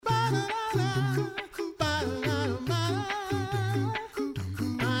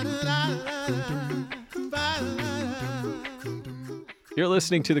You're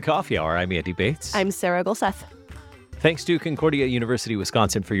listening to The Coffee Hour. I'm Andy Bates. I'm Sarah Golseth. Thanks to Concordia University,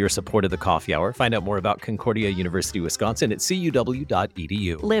 Wisconsin for your support of The Coffee Hour. Find out more about Concordia University, Wisconsin at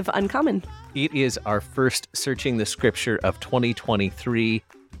cuw.edu. Live uncommon. It is our first Searching the Scripture of 2023,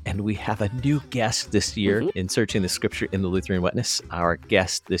 and we have a new guest this year in Searching the Scripture in the Lutheran Witness. Our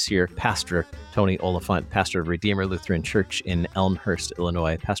guest this year, Pastor Tony Oliphant, pastor of Redeemer Lutheran Church in Elmhurst,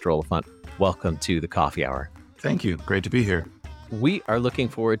 Illinois. Pastor Oliphant, welcome to The Coffee Hour. Thank you. Great to be here. We are looking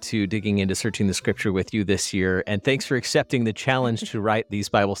forward to digging into Searching the Scripture with you this year. And thanks for accepting the challenge to write these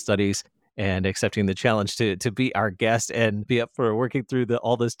Bible studies and accepting the challenge to be our guest and be up for working through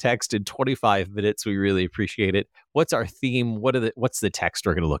all this text in 25 minutes. We really appreciate it. What's our theme? What's the text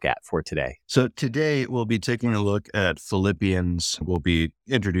we're going to look at for today? So today we'll be taking a look at Philippians. We'll be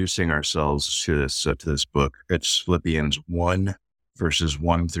introducing ourselves to this book. It's Philippians 1, verses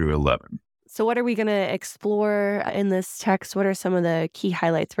 1 through 11. So what are we going to explore in this text? What are some of the key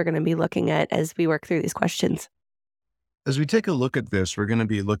highlights we're going to be looking at as we work through these questions? As we take a look at this, we're going to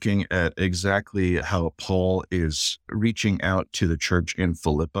be looking at exactly how Paul is reaching out to the church in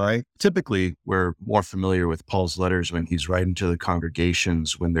Philippi. Typically, we're more familiar with Paul's letters when he's writing to the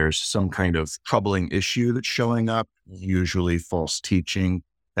congregations when there's some kind of troubling issue that's showing up, usually false teaching,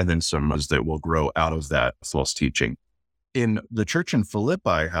 and then some that will grow out of that false teaching. In the church in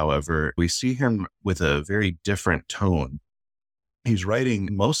Philippi, however, we see him with a very different tone. He's writing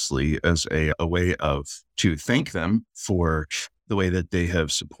mostly as a way to thank them for the way that they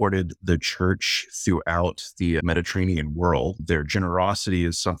have supported the church throughout the Mediterranean world. Their generosity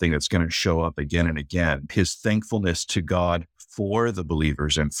is something that's going to show up again and again. His thankfulness to God for the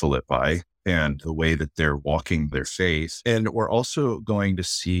believers in Philippi and the way that they're walking their faith. And we're also going to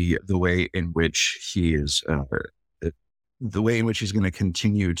see the way in which he is the way in which he's going to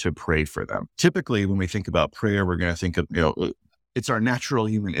continue to pray for them. Typically, when we think about prayer, we're going to think of, it's our natural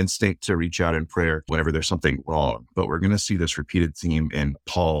human instinct to reach out in prayer whenever there's something wrong. But we're going to see this repeated theme in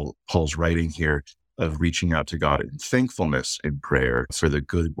Paul's writing here of reaching out to God in thankfulness in prayer for the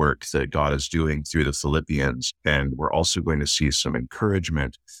good work that God is doing through the Philippians. And we're also going to see some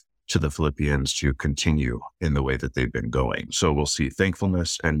encouragement to the Philippians to continue in the way that they've been going. So we'll see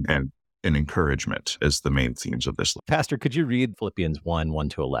thankfulness and encouragement as the main themes of this. Pastor, could you read Philippians 1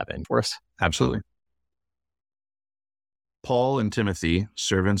 to 11 for us? Absolutely. Paul and Timothy,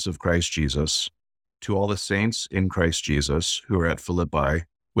 servants of Christ Jesus, to all the saints in Christ Jesus who are at Philippi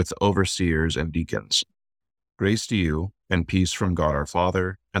with the overseers and deacons. Grace to you and peace from God our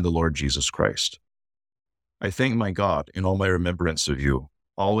Father and the Lord Jesus Christ. I thank my God in all my remembrance of you,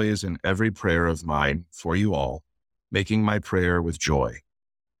 always in every prayer of mine for you all, making my prayer with joy,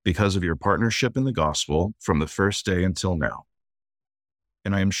 because of your partnership in the gospel from the first day until now.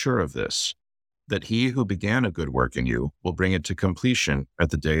 And I am sure of this, that he who began a good work in you will bring it to completion at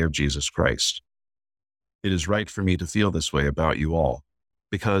the day of Jesus Christ. It is right for me to feel this way about you all,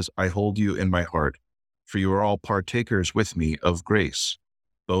 because I hold you in my heart, for you are all partakers with me of grace,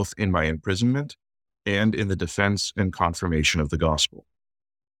 both in my imprisonment and in the defense and confirmation of the gospel.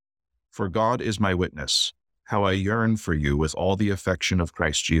 For God is my witness, how I yearn for you with all the affection of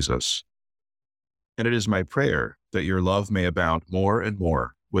Christ Jesus. And it is my prayer that your love may abound more and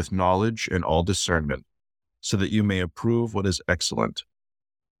more with knowledge and all discernment, so that you may approve what is excellent,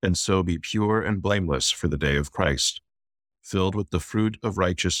 and so be pure and blameless for the day of Christ, filled with the fruit of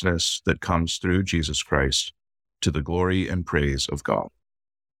righteousness that comes through Jesus Christ, to the glory and praise of God.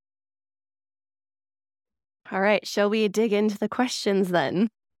 All right, shall we dig into the questions then?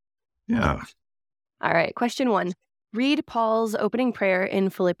 Yeah. All right, question 1. Read Paul's opening prayer in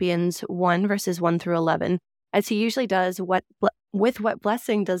Philippians 1, verses 1 through 11. As he usually does, with what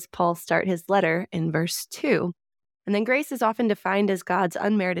blessing does Paul start his letter in verse 2? And then grace is often defined as God's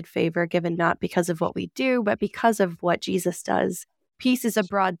unmerited favor given not because of what we do, but because of what Jesus does. Peace is a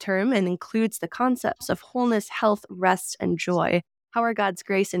broad term and includes the concepts of wholeness, health, rest, and joy. How are God's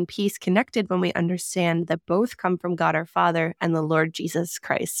grace and peace connected when we understand that both come from God our Father and the Lord Jesus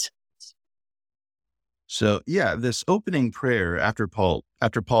Christ? So this opening prayer after Paul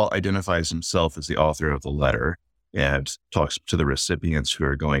identifies himself as the author of the letter and talks to the recipients who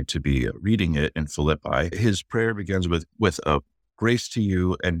are going to be reading it in Philippi, his prayer begins with a grace to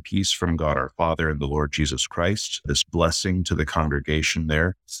you and peace from God our Father and the Lord Jesus Christ, this blessing to the congregation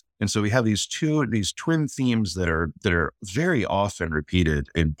there. And so we have these twin themes that are very often repeated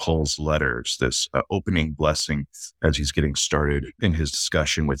in Paul's letters, this opening blessing as he's getting started in his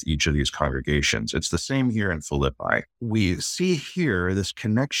discussion with each of these congregations. It's the same here in Philippi. We see here this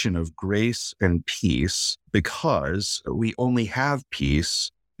connection of grace and peace because we only have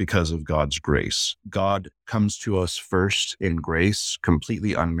peace because of God's grace. God comes to us first in grace,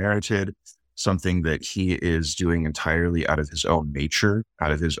 completely unmerited, something that he is doing entirely out of his own nature,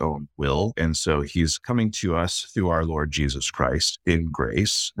 out of his own will. And so he's coming to us through our Lord Jesus Christ in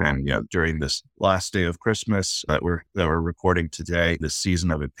grace. And during this last day of Christmas that we're recording today, this season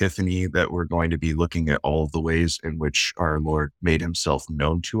of Epiphany, that we're going to be looking at all of the ways in which our Lord made himself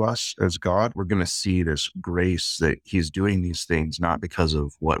known to us as God. We're going to see this grace that he's doing these things not because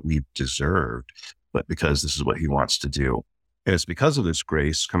of what we've deserved, but because this is what he wants to do. And it's because of this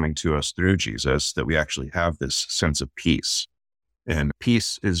grace coming to us through Jesus that we actually have this sense of peace. And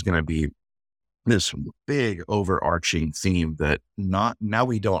peace is going to be this big overarching theme that now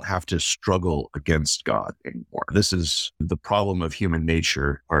we don't have to struggle against God anymore. This is the problem of human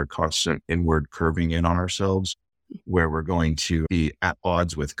nature, our constant inward curving in on ourselves, where we're going to be at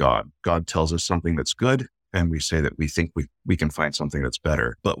odds with God. God tells us something that's good, and we say that we think we can find something that's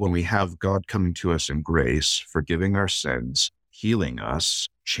better. But when we have God coming to us in grace, forgiving our sins, healing us,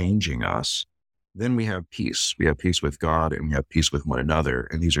 changing us, then we have peace. We have peace with God and we have peace with one another.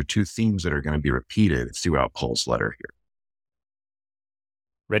 And these are two themes that are going to be repeated throughout Paul's letter here.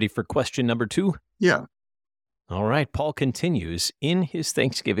 Ready for question number 2? Yeah. All right. Paul continues in his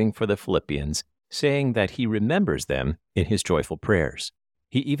thanksgiving for the Philippians, saying that he remembers them in his joyful prayers.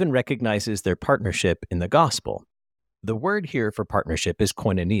 He even recognizes their partnership in the gospel. The word here for partnership is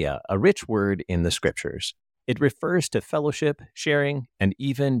koinonia, a rich word in the scriptures. It refers to fellowship, sharing, and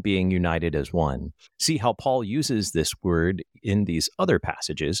even being united as one. See how Paul uses this word in these other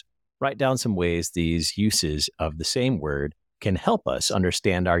passages. Write down some ways these uses of the same word can help us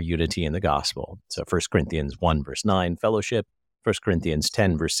understand our unity in the gospel. So 1 Corinthians 1 verse 9, fellowship, 1 Corinthians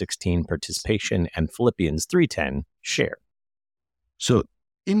 10 verse 16, participation, and Philippians 3:10, share. So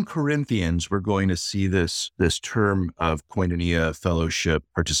in Corinthians, we're going to see this term of koinonia, fellowship,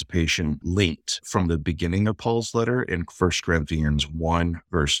 participation linked from the beginning of Paul's letter in 1 Corinthians 1,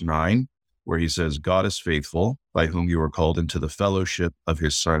 verse 9, where he says, God is faithful, by whom you are called into the fellowship of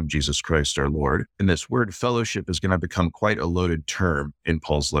his Son, Jesus Christ our Lord. And this word fellowship is going to become quite a loaded term in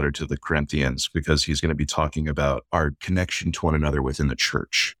Paul's letter to the Corinthians because he's going to be talking about our connection to one another within the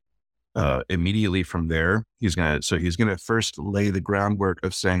church. Immediately from there, he's going to first lay the groundwork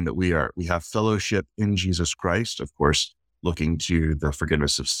of saying that we have fellowship in Jesus Christ, of course, looking to the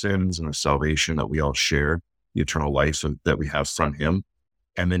forgiveness of sins and the salvation that we all share, the eternal life that we have from him.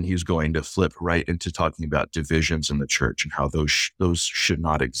 And then he's going to flip right into talking about divisions in the church and how those should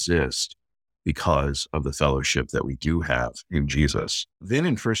not exist because of the fellowship that we do have in Jesus. Then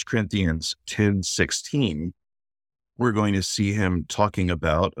in 1 Corinthians 10:16, we're going to see him talking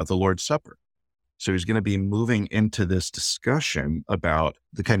about the Lord's Supper. So he's going to be moving into this discussion about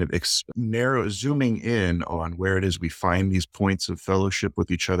the kind of zooming in on where it is we find these points of fellowship with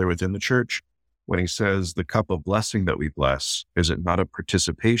each other within the church. When he says the cup of blessing that we bless, is it not a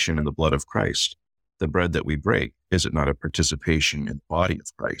participation in the blood of Christ? The bread that we break, is it not a participation in the body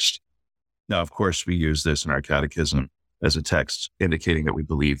of Christ? Now, of course, we use this in our catechism as a text indicating that we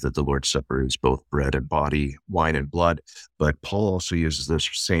believe that the Lord's Supper is both bread and body, wine and blood. But Paul also uses this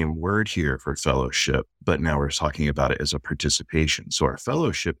same word here for fellowship, but now we're talking about it as a participation. So our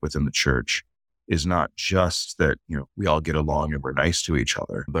fellowship within the church is not just that, we all get along and we're nice to each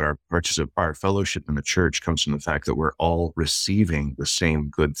other, but our fellowship in the church comes from the fact that we're all receiving the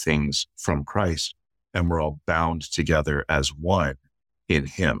same good things from Christ, and we're all bound together as one in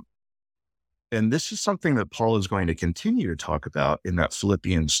him. And this is something that Paul is going to continue to talk about in that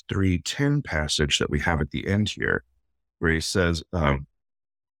Philippians 3:10 passage that we have at the end here, where he says, that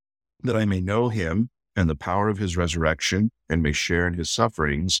I may know him and the power of his resurrection and may share in his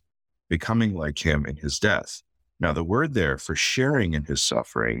sufferings, becoming like him in his death. Now, the word there for sharing in his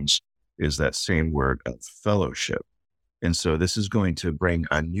sufferings is that same word of fellowship. And so this is going to bring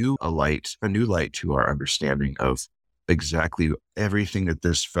a new light to our understanding of exactly everything that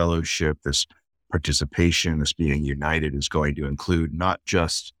this fellowship, this participation, this being united is going to include, not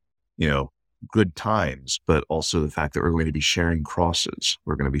just, good times, but also the fact that we're going to be sharing crosses.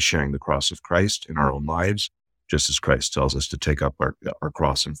 We're going to be sharing the cross of Christ in our own lives, just as Christ tells us to take up our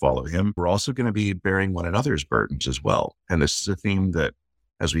cross and follow him. We're also going to be bearing one another's burdens as well. And this is a theme that,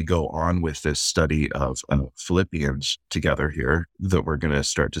 as we go on with this study of Philippians together here, that we're going to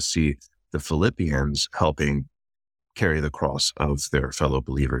start to see the Philippians helping carry the cross of their fellow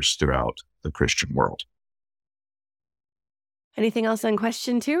believers throughout the Christian world. Anything else on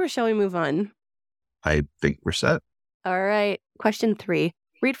question 2, or shall we move on? I think we're set. All right. Question 3.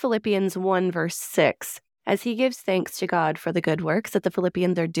 Read Philippians 1, verse 6. As he gives thanks to God for the good works that the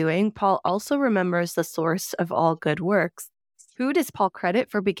Philippians are doing, Paul also remembers the source of all good works. Who does Paul credit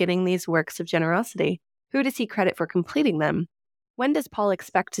for beginning these works of generosity? Who does he credit for completing them? When does Paul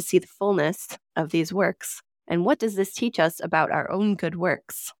expect to see the fullness of these works? And what does this teach us about our own good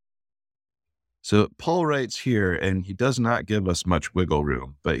works? So Paul writes here, and he does not give us much wiggle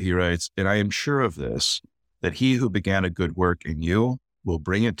room, but he writes, "And I am sure of this, that he who began a good work in you will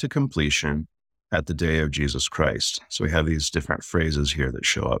bring it to completion at the day of Jesus Christ." So we have these different phrases here that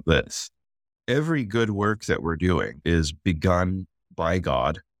show up, that every good work that we're doing is begun by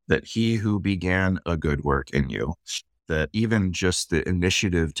God, that he who began a good work in you, that even just the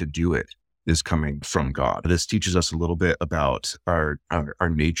initiative to do it is coming from God. This teaches us a little bit about our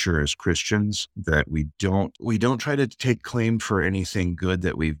nature as Christians, that we don't try to take claim for anything good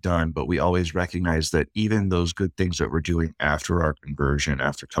that we've done, but we always recognize that even those good things that we're doing after our conversion,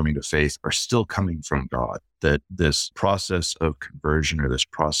 after coming to faith, are still coming from God. That this process of conversion, or this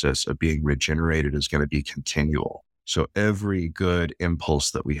process of being regenerated, is going to be continual. So every good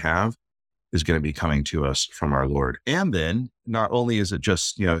impulse that we have is going to be coming to us from our Lord. And then not only is it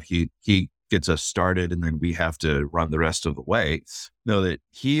just, he gets us started and then we have to run the rest of the way. No, that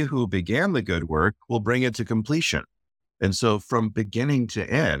he who began the good work will bring it to completion. And so from beginning to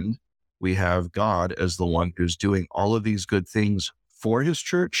end, we have God as the one who's doing all of these good things for his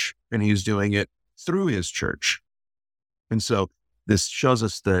church, and he's doing it through his church. And so this shows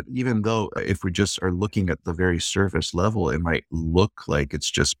us that even though if we just are looking at the very surface level, it might look like it's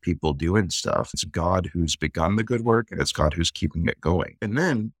just people doing stuff. It's God who's begun the good work, and it's God who's keeping it going. And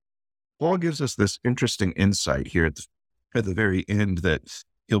then Paul gives us this interesting insight here at the very end, that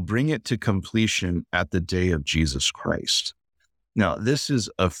he'll bring it to completion at the day of Jesus Christ. Now, this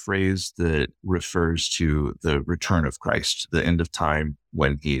is a phrase that refers to the return of Christ, the end of time,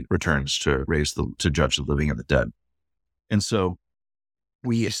 when he returns to judge the living and the dead. And so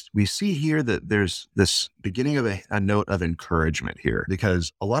we see here that there's this beginning of a note of encouragement here,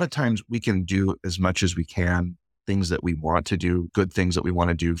 because a lot of times we can do as much as we can, things that we want to do, good things that we want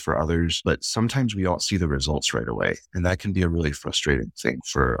to do for others, but sometimes we don't see the results right away. And that can be a really frustrating thing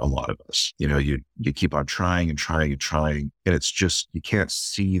for a lot of us. You keep on trying and trying and trying, and it's just, you can't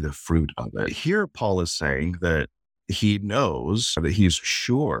see the fruit of it. Here, Paul is saying that he knows, that he's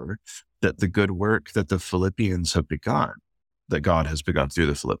sure that the good work that the Philippians have begun, that God has begun through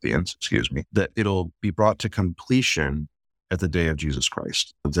the Philippians, that it'll be brought to completion at the day of Jesus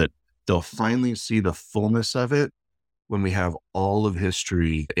Christ, that they'll finally see the fullness of it when we have all of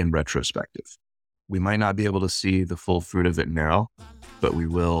history in retrospective. We might not be able to see the full fruit of it now, but we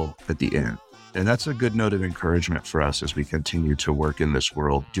will at the end. And that's a good note of encouragement for us as we continue to work in this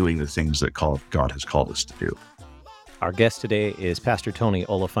world, doing the things that God has called us to do. Our guest today is Pastor Tony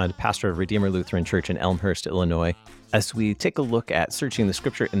Oliphant, pastor of Redeemer Lutheran Church in Elmhurst, Illinois. As we take a look at searching the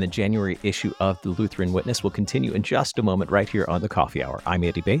scripture in the January issue of the Lutheran Witness, we'll continue in just a moment right here on the Coffee Hour. I'm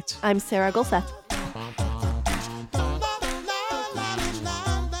Andy Bates. I'm Sarah Gulseth.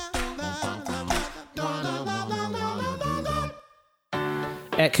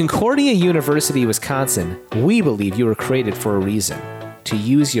 At Concordia University, Wisconsin, we believe you were created for a reason: to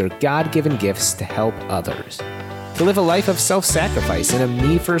use your God-given gifts to help others, to live a life of self-sacrifice in a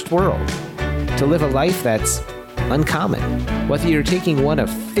me-first world, to live a life that's uncommon. Whether you're taking one of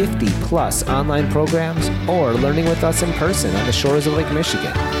 50-plus online programs or learning with us in person on the shores of Lake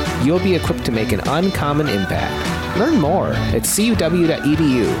Michigan, you'll be equipped to make an uncommon impact. Learn more at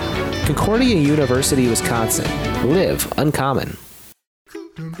cuw.edu. Concordia University, Wisconsin. Live uncommon.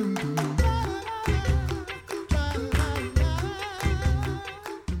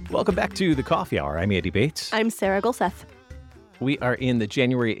 Welcome back to the Coffee Hour. I'm Andy Bates. I'm Sarah Gulseth. We are in the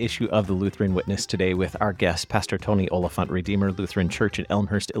January issue of the Lutheran Witness today with our guest, Pastor Tony Oliphant, Redeemer Lutheran Church in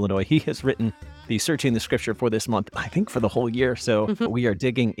Elmhurst, Illinois. He has written the Searching the Scripture for this month, I think for the whole year. So we are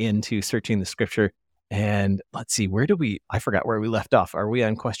digging into Searching the Scripture. And let's see, I forgot where we left off. Are we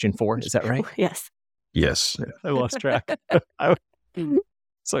on question 4? Is that right? Yes. Yes. I lost track.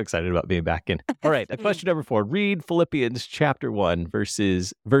 So excited about being back in. All right, question number 4. Read Philippians chapter 1, verse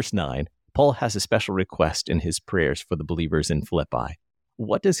 9. Paul has a special request in his prayers for the believers in Philippi.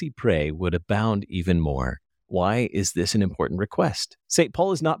 What does he pray would abound even more? Why is this an important request? St.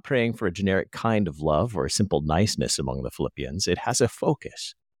 Paul is not praying for a generic kind of love or a simple niceness among the Philippians. It has a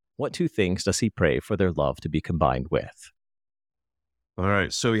focus. What 2 things does he pray for their love to be combined with? All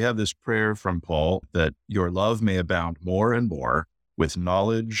right. So we have this prayer from Paul that your love may abound more and more with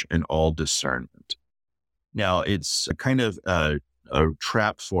knowledge and all discernment. Now, it's a kind of a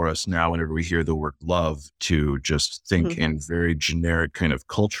trap for us now whenever we hear the word love to just think in very generic kind of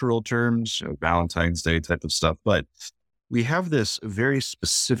cultural terms, Valentine's Day type of stuff. But we have this very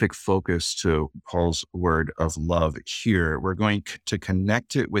specific focus to Paul's word of love here. We're going to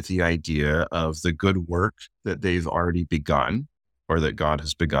connect it with the idea of the good work that they've already begun, or that God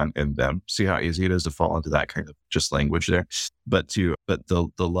has begun in them. See how easy it is to fall into that kind of just language there. But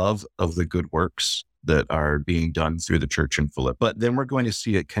the love of the good works that are being done through the church in Philippi. But then we're going to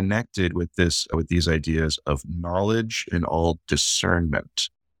see it connected with these ideas of knowledge and all discernment,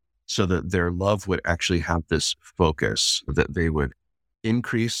 so that their love would actually have this focus, that they would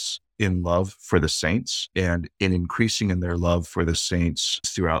increase in love for the saints, and in increasing in their love for the saints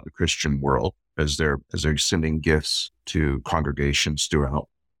throughout the Christian world, as they're sending gifts to congregations throughout.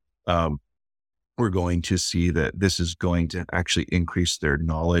 We're going to see that this is going to actually increase their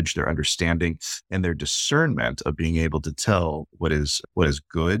knowledge, their understanding, and their discernment of being able to tell what is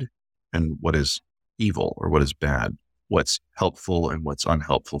good and what is evil or what is bad, what's helpful and what's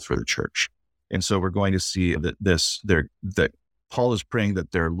unhelpful for the church. And so we're going to see that Paul is praying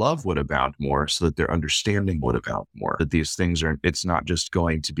that their love would abound more, so that their understanding would abound more. That these things it's not just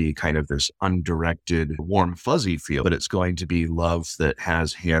going to be kind of this undirected, warm, fuzzy feel, but it's going to be love that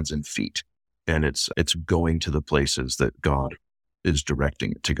has hands and feet. And it's going to the places that God is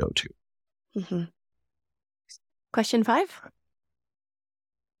directing it to go to. Mm-hmm. Question 5?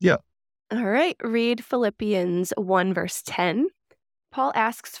 Yeah. All right. Read Philippians 1 verse 10. Paul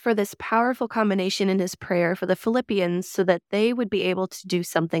asks for this powerful combination in his prayer for the Philippians so that they would be able to do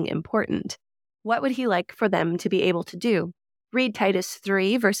something important. What would he like for them to be able to do? Read Titus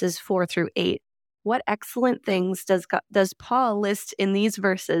 3 verses 4 through 8. What excellent things does Paul list in these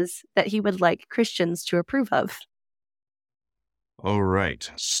verses that he would like Christians to approve of? All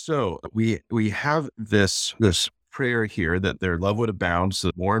right. So we have this prayer here that their love would abound, so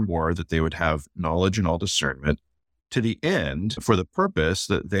that more and more that they would have knowledge and all discernment, to the end, for the purpose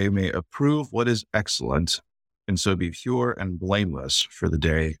that they may approve what is excellent, and so be pure and blameless for the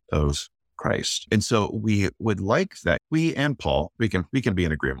day of Christ. And so we would like that we and Paul, we can be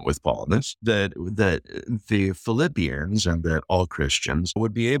in agreement with Paul on this, that the Philippians and that all Christians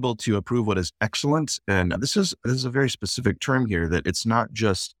would be able to approve what is excellent. And this is a very specific term here, that it's not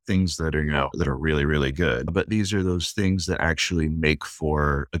just things that are, that are really, really good, but these are those things that actually make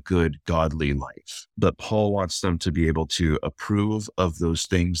for a good, godly life. But Paul wants them to be able to approve of those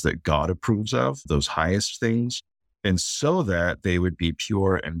things that God approves of, those highest things, and so that they would be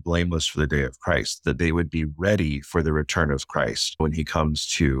pure and blameless for the day of Christ, that they would be ready for the return of Christ when he comes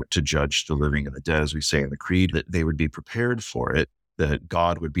to judge the living and the dead, as we say in the Creed, that they would be prepared for it, that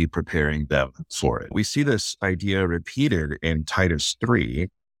God would be preparing them for it. We see this idea repeated in Titus 3,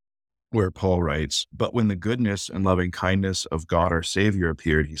 where Paul writes, "But when the goodness and loving kindness of God our Savior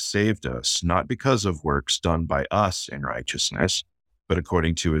appeared, he saved us, not because of works done by us in righteousness, but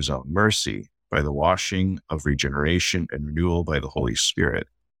according to his own mercy, by the washing of regeneration and renewal by the Holy Spirit,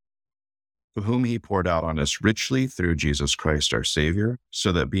 whom he poured out on us richly through Jesus Christ our Savior,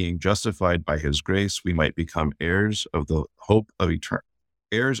 so that being justified by his grace, we might become heirs of the hope of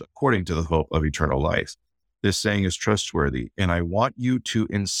heirs according to the hope of eternal life. This saying is trustworthy, and I want you to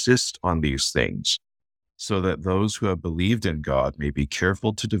insist on these things, so that those who have believed in God may be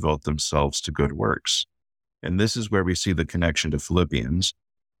careful to devote themselves to good works." And this is where we see the connection to Philippians.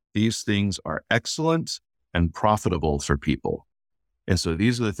 These things are excellent and profitable for people. And so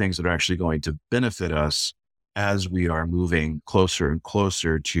these are the things that are actually going to benefit us as we are moving closer and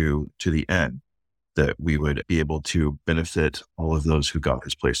closer to the end, that we would be able to benefit all of those who God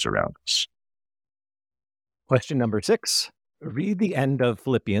has placed around us. Question number 6. Read the end of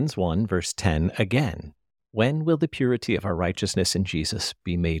Philippians 1, verse 10 again. When will the purity of our righteousness in Jesus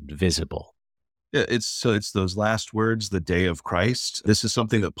be made visible? Yeah, it's those last words, the day of Christ. This is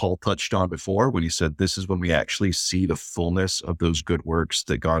something that Paul touched on before when he said, this is when we actually see the fullness of those good works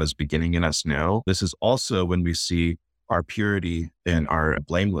that God is beginning in us now. This is also when we see our purity and our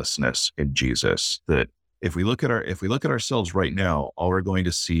blamelessness in Jesus. That if we look at ourselves right now, all we're going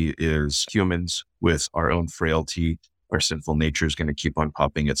to see is humans with our own frailty. Our sinful nature is going to keep on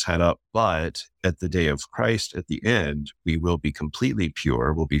popping its head up. But at the day of Christ, at the end, we will be completely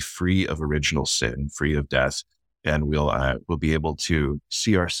pure. We'll be free of original sin, free of death, and we'll be able to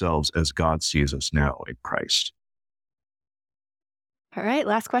see ourselves as God sees us now in Christ. All right,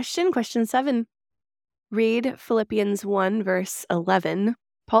 last question, question 7. Read Philippians 1, verse 11.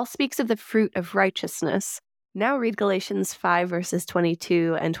 Paul speaks of the fruit of righteousness. Now read Galatians 5, verses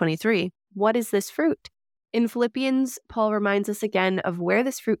 22 and 23. What is this fruit? In Philippians, Paul reminds us again of where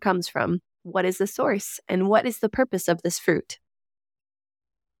this fruit comes from, what is the source, and what is the purpose of this fruit.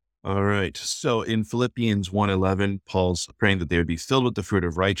 All right. So in Philippians 1:11, Paul's praying that they would be filled with the fruit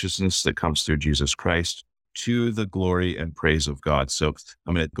of righteousness that comes through Jesus Christ to the glory and praise of God. So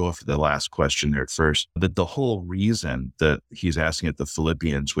I'm going to go for the last question there first. That the whole reason that he's asking that the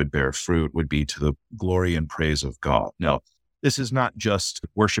Philippians would bear fruit would be to the glory and praise of God. Now, this is not just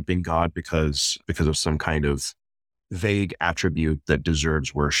worshiping God because of some kind of vague attribute that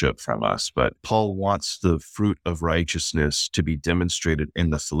deserves worship from us. But Paul wants the fruit of righteousness to be demonstrated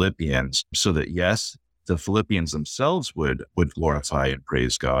in the Philippians so that, yes, the Philippians themselves would glorify and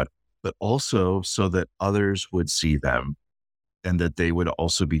praise God, but also so that others would see them and that they would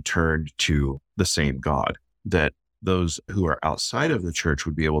also be turned to the same God, that those who are outside of the church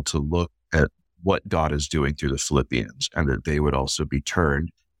would be able to look at what God is doing through the Philippians and that they would also be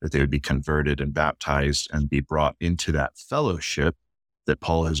turned, that they would be converted and baptized and be brought into that fellowship that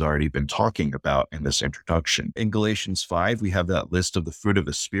Paul has already been talking about in this introduction. In Galatians 5, we have that list of the fruit of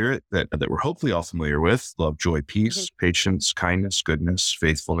the Spirit that we're hopefully all familiar with: love, joy, peace, patience, kindness, goodness,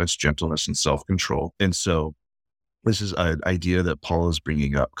 faithfulness, gentleness, and self-control. And so this is an idea that Paul is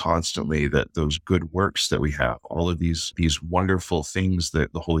bringing up constantly, that those good works that we have, all of these wonderful things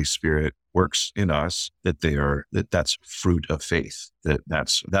that the Holy Spirit works in us, that's fruit of faith.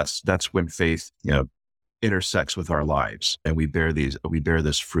 That's when faith, intersects with our lives, and we bear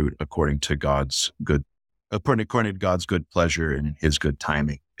this fruit according to God's good pleasure and His good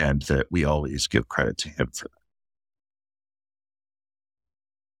timing, and that we always give credit to Him for that.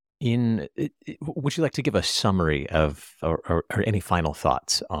 Would you like to give a summary of, or any final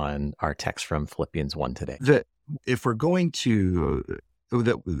thoughts on our text from Philippians 1 today? That if we're going to,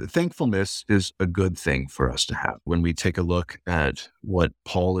 that thankfulness is a good thing for us to have. When we take a look at what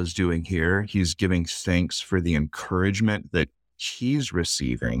Paul is doing here, he's giving thanks for the encouragement that he's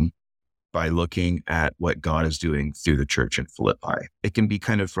receiving by looking at what God is doing through the church in Philippi. It can be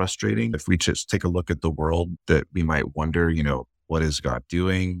kind of frustrating if we just take a look at the world, that we might wonder, what is God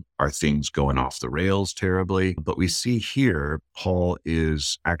doing? Are things going off the rails terribly? But we see here, Paul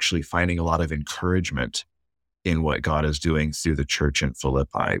is actually finding a lot of encouragement in what God is doing through the church in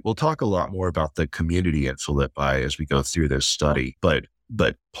Philippi. We'll talk a lot more about the community at Philippi as we go through this study, but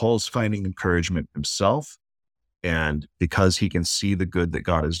Paul's finding encouragement himself. And because he can see the good that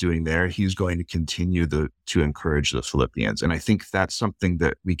God is doing there, he's going to continue to encourage the Philippians. And I think that's something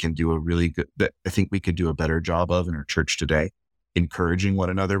that we can do we could do a better job of in our church today, encouraging one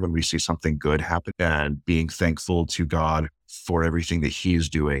another when we see something good happen and being thankful to God for everything that He's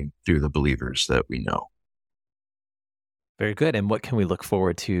doing through the believers that we know. Very good. And what can we look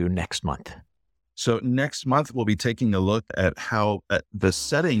forward to next month? So next month, we'll be taking a look at at the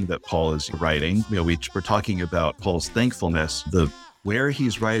setting that Paul is writing. We're talking about Paul's thankfulness. Where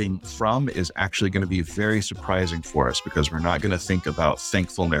he's writing from is actually going to be very surprising for us, because we're not going to think about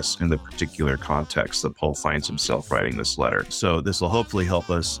thankfulness in the particular context that Paul finds himself writing this letter. So this will hopefully help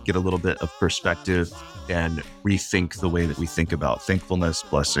us get a little bit of perspective and rethink the way that we think about thankfulness,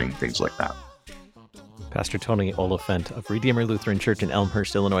 blessing, things like that. Pastor Tony Oliphant of Redeemer Lutheran Church in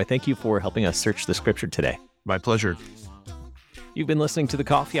Elmhurst, Illinois, thank you for helping us search the Scripture today. My pleasure. You've been listening to The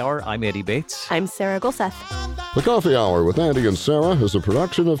Coffee Hour. I'm Eddie Bates. I'm Sarah Gulseth. The Coffee Hour with Andy and Sarah is a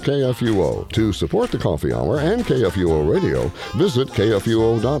production of KFUO. To support The Coffee Hour and KFUO Radio, visit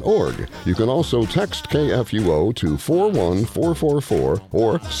KFUO.org. You can also text KFUO to 41444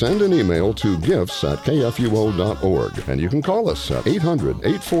 or send an email to gifts@KFUO.org. And you can call us at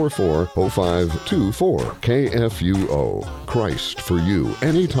 800-844-0524. KFUO. Christ for you,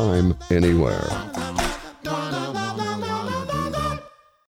 anytime, anywhere.